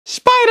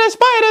Spider,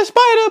 spider,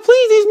 spider,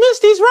 please these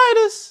misties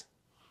riders.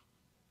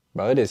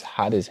 Bro, it is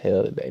hot as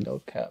hell today, no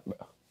cap, bro.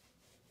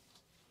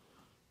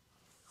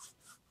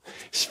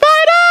 Spider!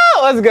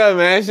 What's good,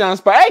 man? It's Sean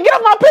Spider. Hey, get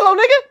off my pillow,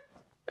 nigga!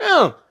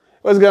 Yeah.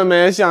 What's good,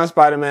 man? It's Sean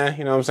Spider, man.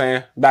 You know what I'm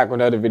saying? Back with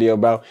another video,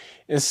 bro.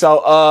 And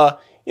so,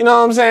 you know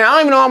what I'm saying? I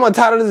don't even know how I'm gonna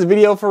title this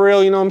video for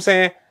real, you know what I'm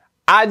saying?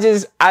 I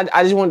just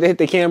wanted to hit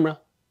the camera,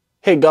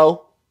 hit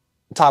go,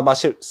 talk about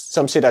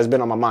some shit that's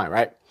been on my mind,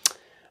 right?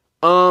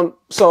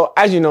 So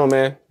as you know,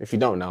 man, if you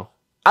don't know,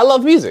 I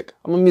love music.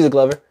 I'm a music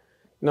lover.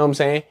 You know what I'm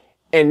saying?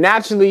 And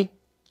naturally,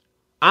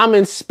 I'm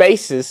in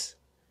spaces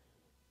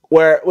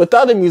where with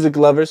other music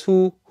lovers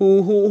who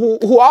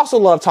also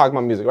love talking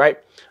about music, right?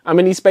 I'm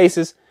in these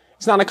spaces.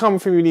 It's not uncommon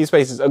for me in these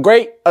spaces. A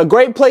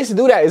great place to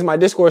do that is my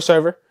Discord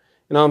server.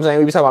 You know what I'm saying?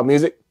 We be talking about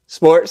music,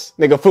 sports,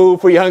 nigga,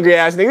 food for your hungry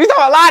ass nigga. We talk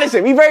about a lot of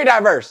shit. We very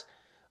diverse.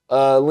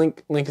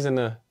 Link is in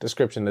the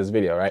description of this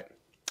video, right?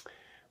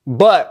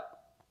 But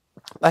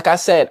like I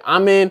said,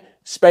 I'm in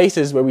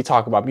spaces where we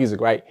talk about music,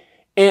 right?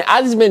 And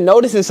I just been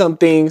noticing some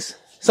things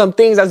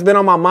that's been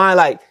on my mind.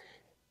 Like,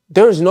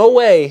 there's no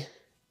way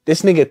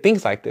this nigga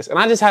thinks like this. And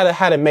I just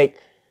had to make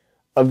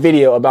a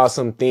video about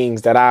some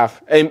things that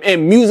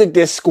in music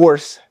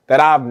discourse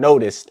that I've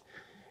noticed.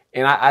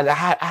 And I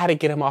had to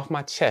get him off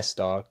my chest,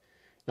 dog.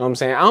 You know what I'm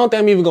saying? I don't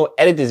think I'm even gonna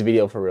edit this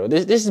video for real.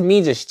 This is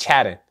me just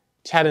chatting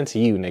to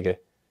you, nigga.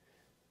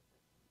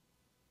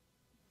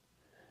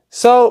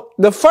 So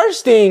the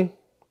first thing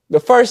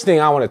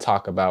I want to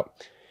talk about,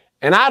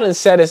 and I done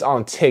said this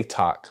on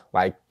TikTok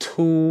like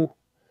 2-3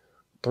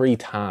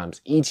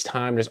 times. Each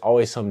time there's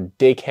always some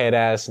dickhead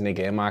ass nigga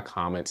in my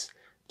comments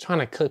trying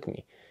to cook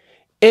me.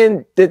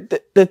 And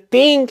the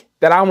thing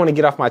that I want to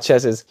get off my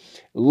chest is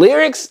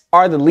lyrics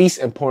are the least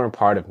important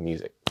part of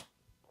music.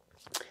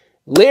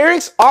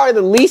 Lyrics are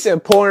the least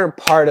important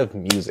part of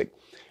music.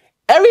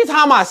 Every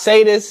time I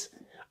say this,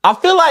 I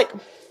feel like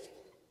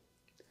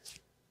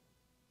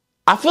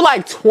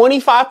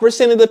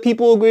 25% of the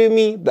people agree with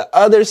me. The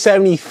other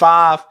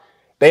 75,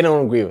 they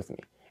don't agree with me.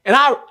 And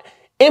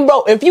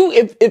bro, if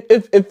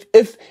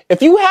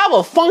you have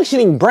a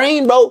functioning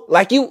brain, bro,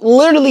 like you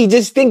literally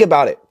just think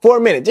about it for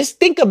a minute. Just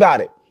think about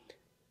it.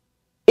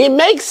 It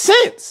makes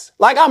sense.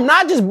 Like, I'm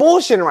not just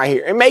bullshitting right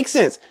here. It makes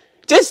sense.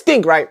 Just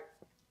think, right?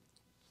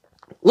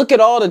 Look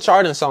at all the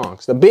charting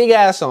songs, the big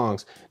ass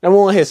songs,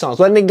 #1 hit songs.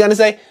 What nigga gonna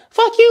say?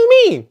 Fuck you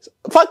mean?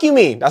 Fuck you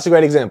mean? That's a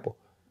great example.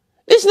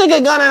 This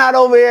nigga gunning out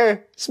over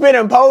here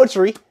spitting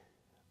poetry.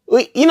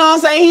 You know what I'm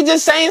saying? He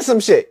just saying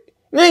some shit.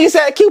 Nigga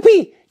said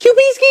QP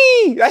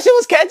ski. That shit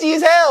was catchy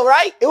as hell,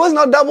 right? It was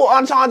no double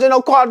entendre,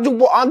 no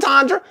quadruple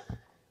entendre.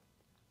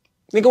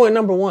 Nigga went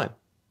 #1.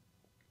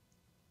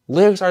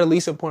 Lyrics are the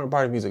least important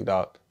part of music,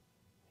 dog.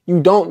 You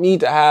don't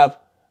need to have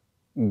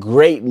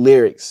great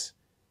lyrics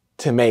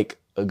to make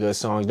a good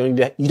song.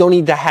 You don't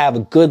need to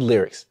have good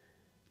lyrics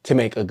to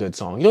make a good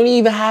song. You don't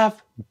even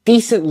have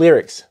decent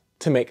lyrics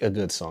to make a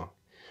good song.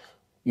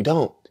 You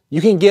don't.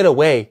 You can get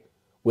away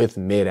with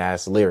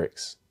mid-ass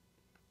lyrics.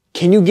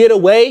 Can you get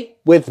away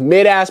with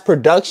mid-ass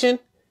production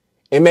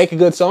and make a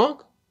good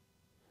song?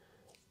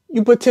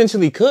 You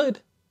potentially could.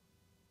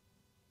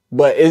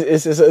 But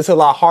it's a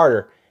lot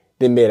harder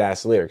than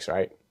mid-ass lyrics,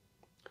 right?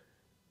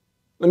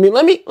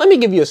 Let me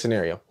give you a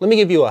scenario. Let me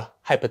give you a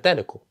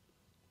hypothetical.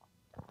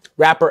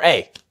 Rapper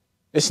A.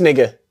 This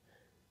nigga's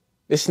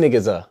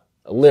a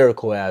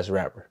lyrical ass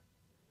rapper.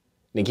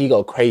 Nigga, he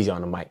go crazy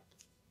on the mic.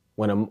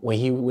 When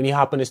he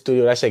hop in the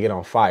studio, that shit get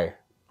on fire.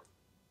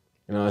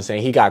 You know what I'm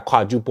saying? He got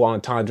quadruple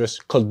entendres,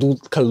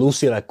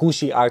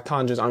 kalusi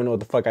entendres. I don't know what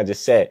the fuck I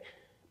just said,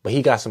 but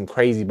he got some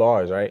crazy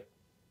bars, right?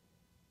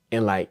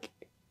 And like,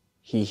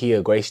 he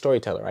a great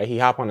storyteller, right? He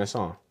hop on the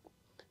song,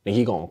 and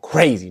he going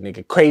crazy,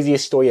 nigga,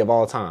 craziest story of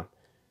all time.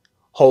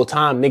 Whole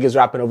time niggas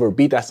rapping over a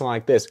beat that sound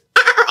like this.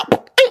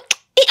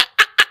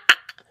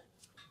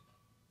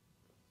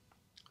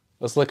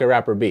 Let's look at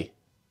rapper B.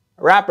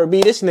 Rapper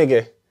B, this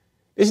nigga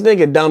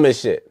dumb as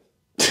shit.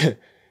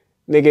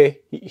 Nigga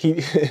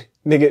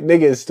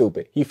is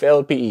stupid. He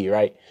failed PE,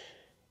 right?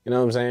 You know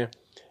what I'm saying?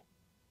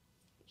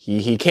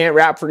 He can't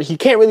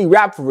really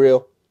rap for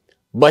real,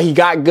 but he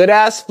got good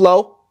ass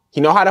flow. He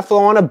know how to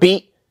flow on a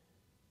beat,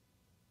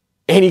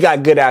 and he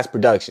got good ass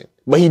production.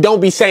 But he don't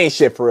be saying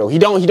shit for real. He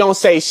don't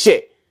say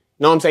shit.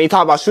 You know what I'm saying? He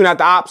talk about shooting at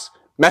the ops,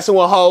 messing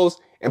with hoes,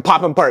 and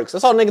popping perks.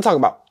 That's all nigga talk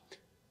about.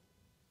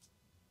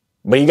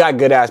 But he got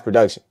good ass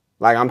production.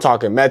 Like, I'm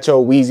talking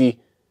Metro, Weezy,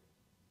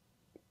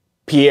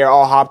 Pierre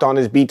all hopped on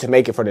this beat to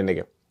make it for the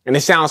nigga. And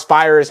it sounds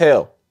fire as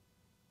hell.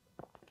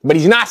 But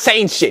he's not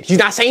saying shit. He's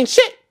not saying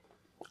shit.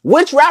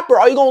 Which rapper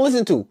are you gonna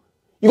listen to?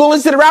 You gonna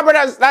listen to the rapper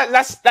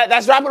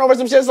that's rapping over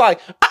some shit that's like,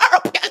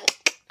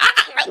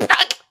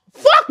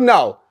 fuck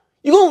no.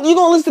 You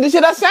gonna listen to the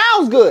shit that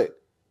sounds good.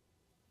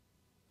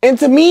 And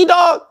to me,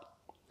 dog,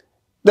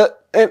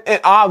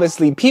 and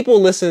obviously people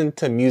listen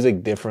to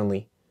music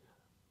differently.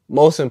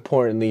 Most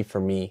importantly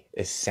for me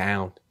is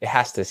sound. It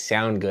has to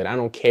sound good. I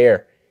don't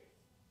care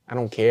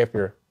if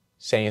you're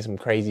saying some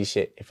crazy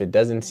shit. If it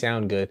doesn't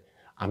sound good,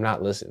 I'm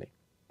not listening.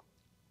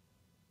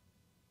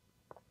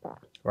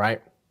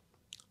 Right?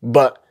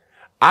 But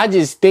I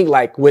just think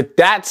like with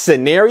that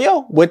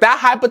scenario, with that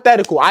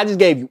hypothetical I just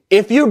gave you,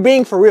 if you're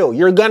being for real,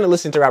 you're gonna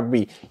listen to Rapper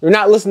B. You're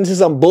not listening to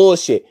some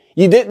bullshit.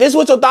 This is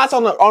what your thoughts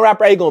on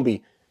Rapper A gonna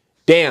be.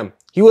 Damn,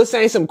 he was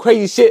saying some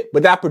crazy shit,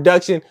 but that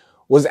production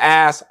was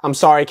ass. I'm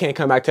sorry, I can't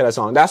come back to that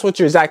song. That's what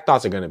your exact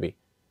thoughts are gonna be.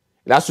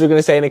 That's what you're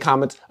gonna say in the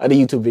comments of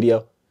the YouTube video.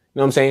 You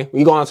know what I'm saying? When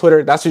you go on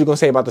Twitter, that's what you're gonna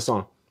say about the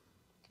song.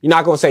 You're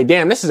not gonna say,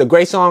 damn, this is a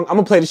great song. I'm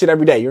gonna play this shit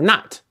every day. You're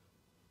not.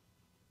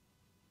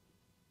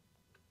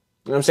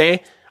 You know what I'm saying?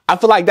 I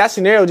feel like that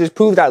scenario just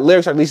proves that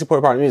lyrics are the least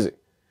important part of music.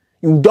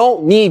 You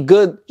don't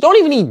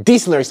even need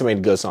decent lyrics to make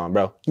a good song,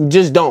 bro. You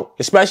just don't,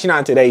 especially not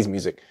in today's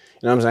music.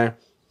 You know what I'm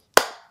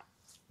saying?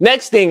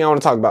 Next thing I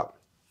want to talk about.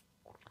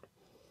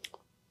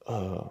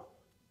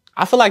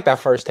 I feel like that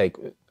first take,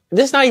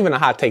 this is not even a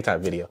hot take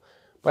type video,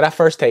 but that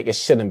first take, it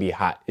shouldn't be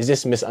hot. It's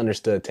just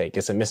misunderstood take.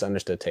 It's a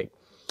misunderstood take.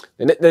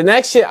 The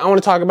next shit I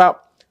want to talk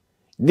about,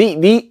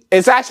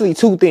 it's actually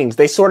two things.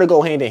 They sort of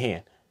go hand in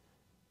hand.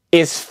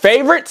 Is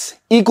favorites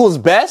equals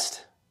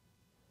best?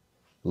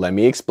 Let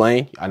me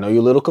explain. I know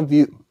you're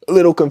a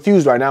little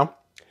confused right now.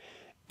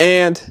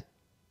 And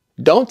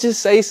don't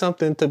just say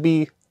something to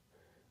be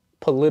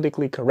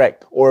politically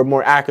correct, or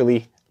more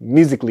accurately,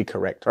 musically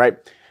correct, right?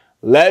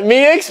 Let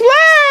me explain.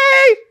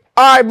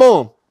 All right,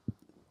 boom.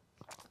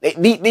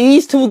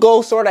 These two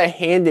go sort of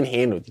hand in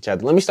hand with each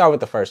other. Let me start with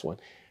the first one.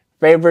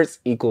 Favorites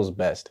equals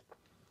best.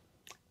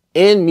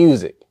 In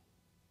music,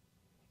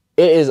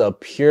 it is a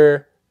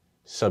pure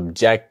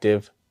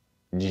subjective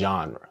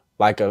genre.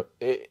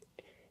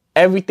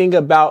 Everything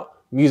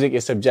about music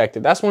is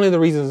subjective. That's one of the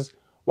reasons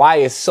why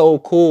it's so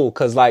cool.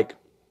 Cause like,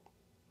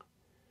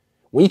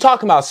 when you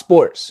talk about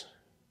sports,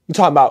 you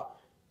talk about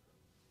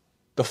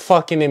the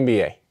fucking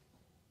NBA.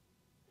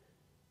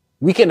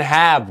 We can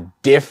have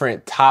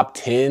different top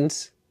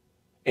 10s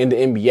in the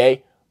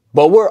NBA,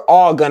 but we're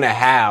all gonna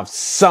have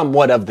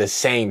somewhat of the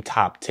same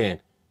top 10.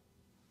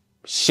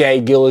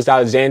 Shea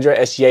Gilgeous-Alexander,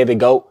 SGA the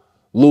GOAT,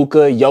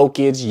 Luka,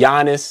 Jokic,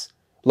 Giannis,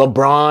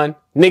 LeBron,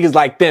 niggas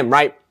like them,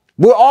 right?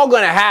 We're all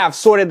going to have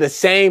sort of the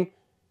same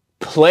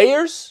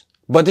players,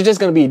 but they're just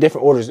going to be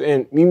different orders.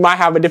 And you might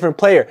have a different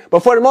player,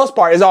 but for the most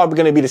part, it's all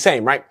going to be the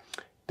same, right?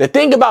 The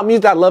thing about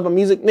music I love about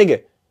music,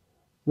 nigga,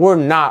 we're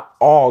not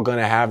all going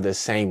to have the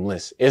same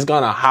list. It's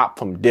going to hop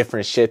from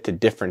different shit to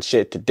different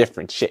shit to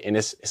different shit. And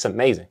it's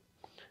amazing.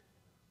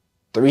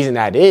 The reason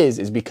that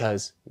is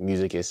because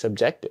music is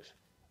subjective.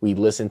 We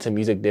listen to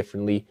music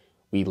differently.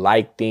 We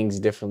like things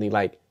differently.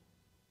 Like,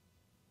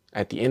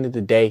 at the end of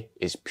the day,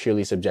 it's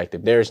purely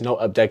subjective. There is no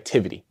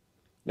objectivity.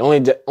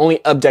 The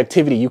only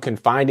objectivity you can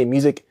find in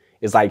music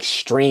is like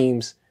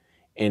streams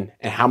and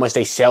how much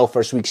they sell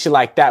first week, shit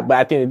like that. But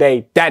at the end of the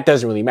day, that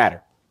doesn't really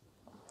matter.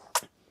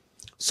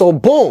 So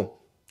boom,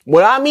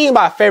 what I mean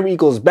by favorite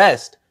equals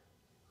best,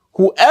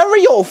 whoever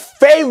your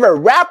favorite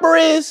rapper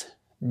is,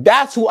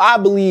 that's who I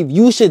believe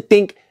you should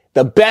think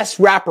the best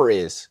rapper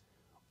is.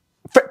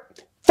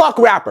 Fuck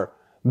rapper.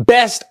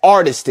 Best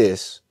artist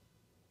is.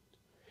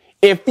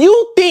 If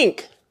you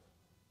think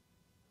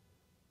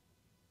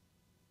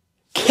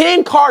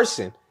Ken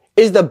Carson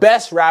is the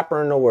best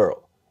rapper in the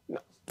world,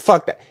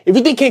 fuck that. If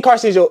you think Ken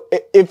Carson is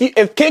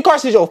if Ken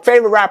Carson is your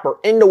favorite rapper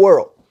in the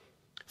world,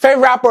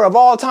 favorite rapper of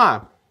all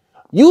time,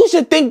 you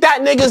should think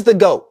that nigga's the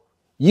GOAT.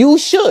 You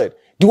should.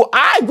 Do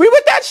I agree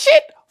with that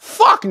shit?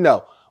 Fuck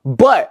no.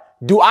 But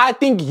do I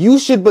think you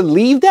should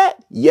believe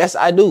that? Yes,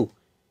 I do.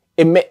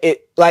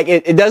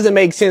 It doesn't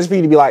make sense for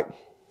you to be like,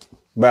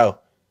 bro,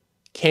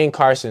 Ken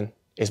Carson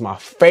is my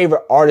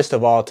favorite artist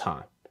of all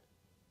time.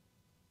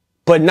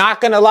 But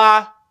not gonna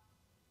lie,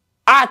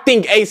 I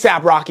think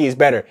A$AP Rocky is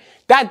better.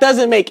 That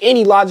doesn't make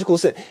any logical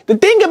sense. The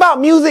thing about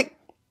music,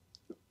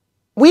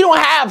 we don't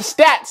have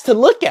stats to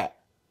look at.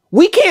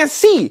 We can't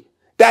see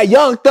that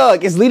Young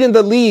Thug is leading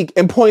the league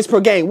in points per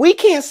game. We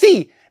can't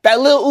see that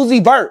Lil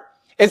Uzi Vert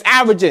is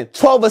averaging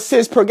 12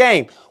 assists per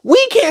game.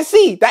 We can't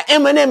see that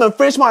Eminem and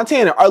French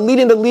Montana are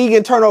leading the league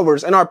in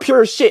turnovers and are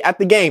pure shit at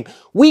the game.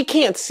 We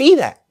can't see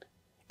that.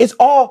 It's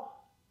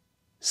all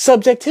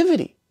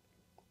subjectivity.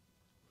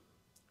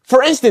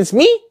 For instance,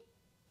 me,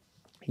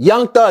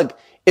 Young Thug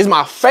is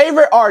my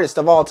favorite artist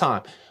of all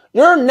time.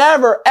 You're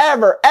never,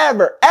 ever,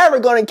 ever, ever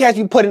gonna catch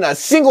me putting a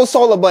single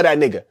solo above that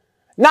nigga.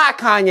 Not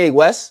Kanye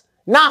West,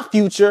 not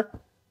Future,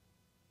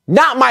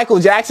 not Michael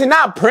Jackson,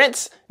 not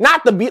Prince,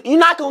 not the Beatles. You're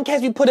not gonna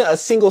catch me putting a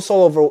single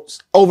solo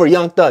over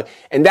Young Thug.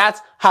 And that's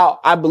how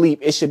I believe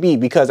it should be,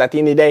 because at the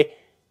end of the day,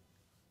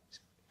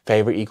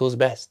 favorite equals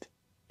best.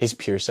 It's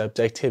pure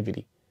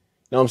subjectivity. You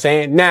know what I'm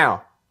saying?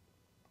 Now,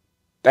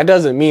 that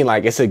doesn't mean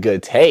like it's a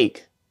good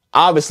take.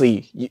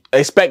 Obviously, you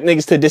expect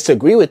niggas to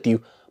disagree with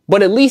you,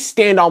 but at least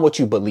stand on what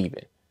you believe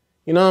in.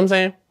 You know what I'm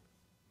saying?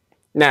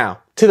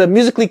 Now, to the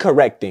musically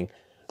correct thing.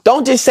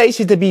 Don't just say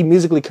shit to be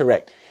musically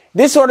correct.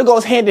 This sort of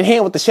goes hand in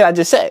hand with the shit I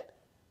just said.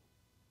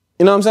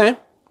 You know what I'm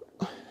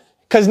saying?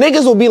 Cause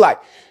niggas will be like,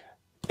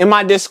 in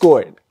my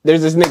Discord,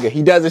 there's this nigga,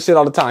 he does this shit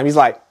all the time. He's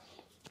like,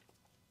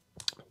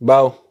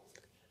 bro,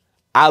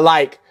 I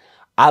like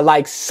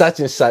such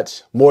and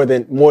such more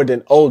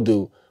than old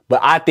dude, but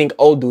I think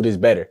old dude is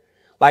better.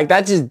 Like,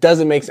 that just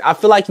doesn't make sense. I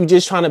feel like you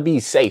just trying to be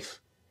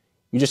safe.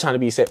 You just trying to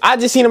be safe. I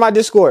just seen in my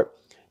Discord,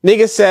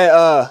 nigga said,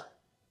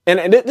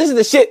 and this is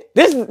the shit.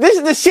 This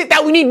is the shit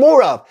that we need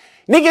more of.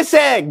 Nigga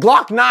said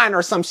Glock 9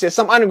 or some shit,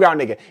 some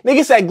underground nigga.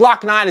 Nigga said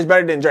Glock 9 is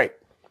better than Drake.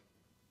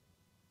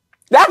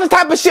 That's the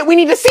type of shit we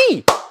need to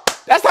see.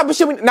 That's the type of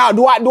shit now,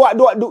 do I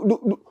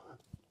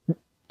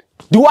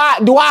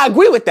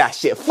agree with that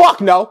shit?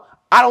 Fuck no.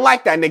 I don't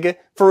like that nigga,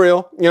 for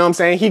real. You know what I'm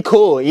saying? He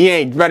cool. He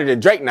ain't better than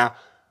Drake now.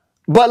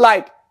 But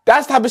like,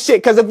 that's the type of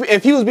shit. Cause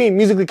if he was being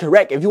musically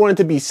correct, if you wanted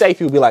to be safe,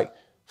 he would be like,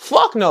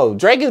 fuck no,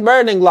 Drake is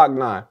better than Glock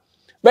 9.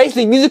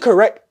 Basically, music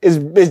correct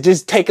is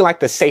just taking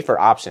like the safer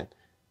option.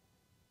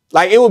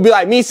 Like, it would be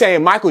like me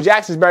saying Michael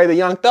Jackson is better than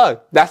Young Thug.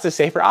 That's the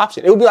safer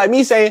option. It would be like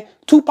me saying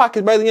Tupac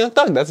is better than Young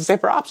Thug. That's the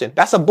safer option.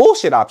 That's a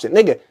bullshit option.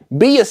 Nigga,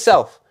 be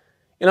yourself.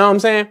 You know what I'm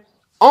saying?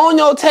 Own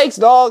your takes,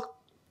 dog.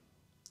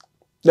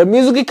 The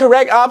musically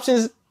correct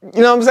options,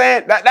 you know what I'm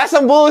saying? That's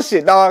some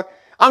bullshit, dog.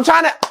 I'm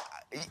trying to,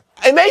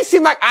 it may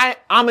seem like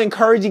I'm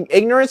encouraging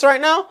ignorance right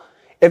now.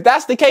 If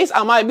that's the case,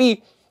 I might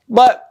be.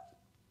 But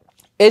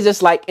it's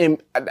just like,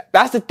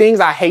 that's the things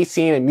I hate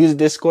seeing in music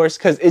discourse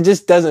because it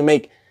just doesn't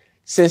make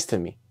sense to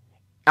me.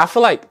 I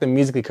feel like the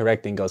musically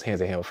correct thing goes hands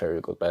in hand with fair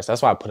equals best.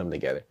 That's why I put them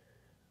together.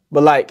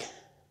 But like,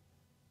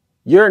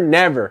 you're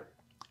never,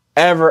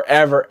 ever,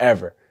 ever,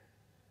 ever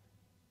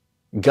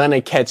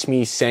gonna catch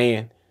me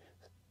saying,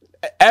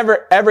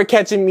 ever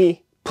catching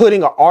me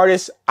putting an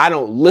artist I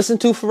don't listen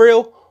to for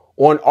real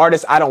or an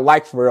artist I don't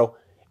like for real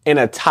in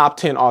a top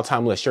 10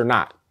 all-time list. You're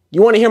not.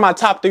 You want to hear my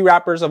top 3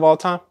 rappers of all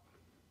time?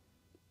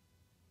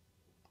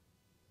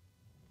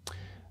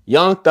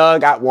 Young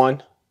Thug at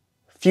 1,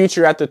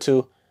 Future at the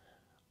 2,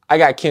 I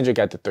got Kendrick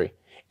at the 3.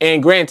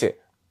 And granted,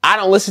 I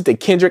don't listen to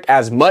Kendrick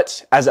as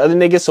much as other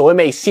niggas, so it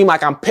may seem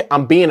like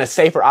I'm being a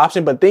safer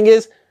option, but the thing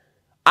is,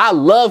 I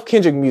love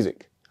Kendrick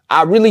music.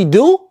 I really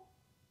do.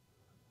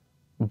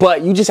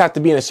 But you just have to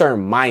be in a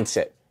certain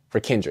mindset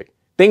for Kendrick.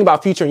 Think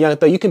about Future and Young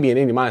Thug. You can be in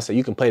any mindset.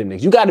 You can play them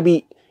niggas. You got to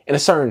be in a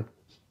certain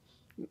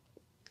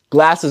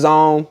glasses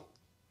on,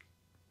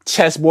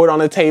 chessboard on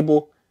the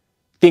table,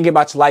 thinking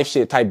about your life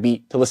shit type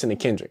beat to listen to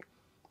Kendrick.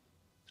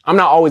 I'm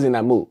not always in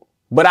that mood.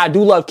 But I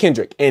do love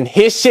Kendrick. And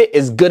his shit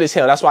is good as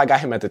hell. That's why I got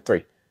him at the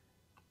 3.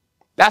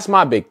 That's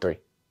my big 3.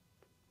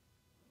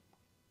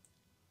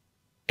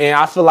 And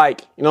I feel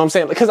like, you know what I'm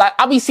saying? Because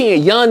I be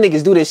seeing young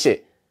niggas do this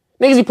shit.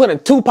 Niggas be putting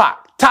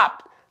Tupac,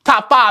 top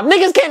 5.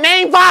 Niggas can't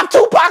name 5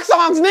 Tupac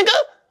songs, nigga.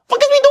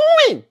 What is we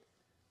doing?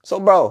 So,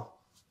 bro,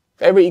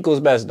 favorite equals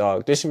best,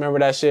 dog. Just remember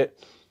that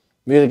shit.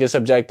 Music is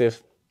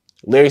subjective.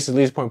 Lyrics is the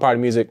least important part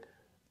of music.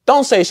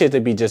 Don't say shit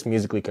to be just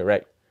musically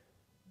correct.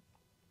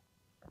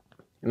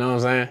 You know what I'm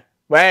saying?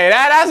 But hey,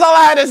 that's all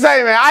I had to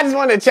say, man. I just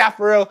wanted to chat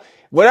for real.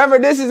 Whatever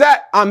this is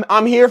at,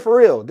 I'm here for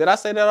real. Did I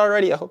say that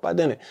already? I hope I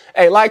didn't.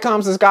 Hey, like,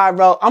 comment, subscribe,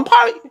 bro. I'm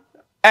probably...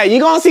 Hey,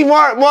 you gonna see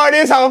more of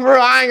this hoe for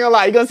real. I ain't gonna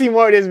lie. You gonna see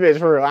more of this bitch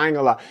for real. I ain't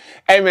gonna lie.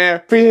 Hey, man,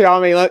 appreciate y'all,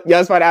 man. Y'all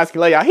just about to ask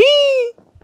you, love y'all. Hee!